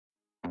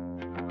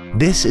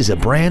This is a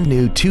brand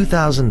new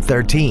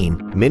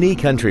 2013 Mini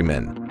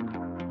Countryman.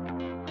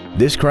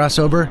 This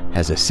crossover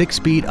has a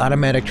 6-speed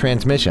automatic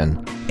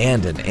transmission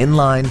and an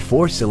inline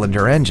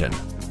 4-cylinder engine.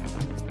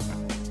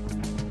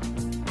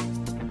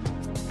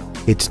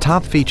 Its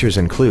top features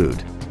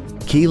include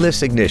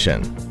keyless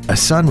ignition, a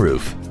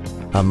sunroof,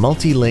 a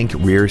multi-link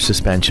rear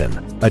suspension,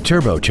 a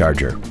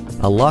turbocharger,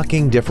 a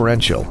locking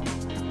differential,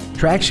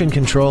 traction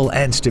control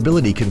and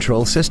stability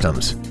control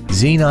systems,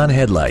 xenon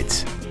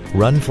headlights,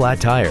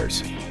 run-flat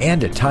tires,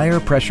 and a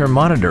tire pressure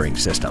monitoring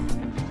system.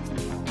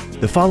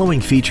 The following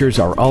features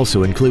are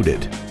also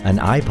included: an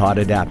iPod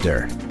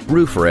adapter,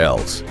 roof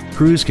rails,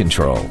 cruise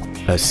control,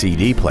 a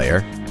CD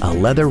player, a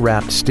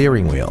leather-wrapped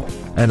steering wheel,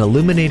 an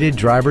illuminated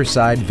driver's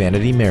side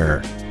vanity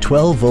mirror,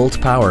 12-volt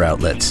power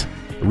outlets,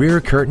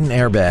 rear curtain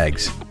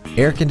airbags,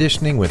 air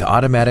conditioning with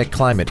automatic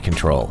climate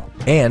control,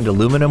 and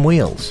aluminum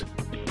wheels.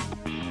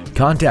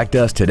 Contact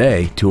us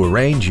today to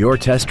arrange your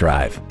test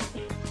drive.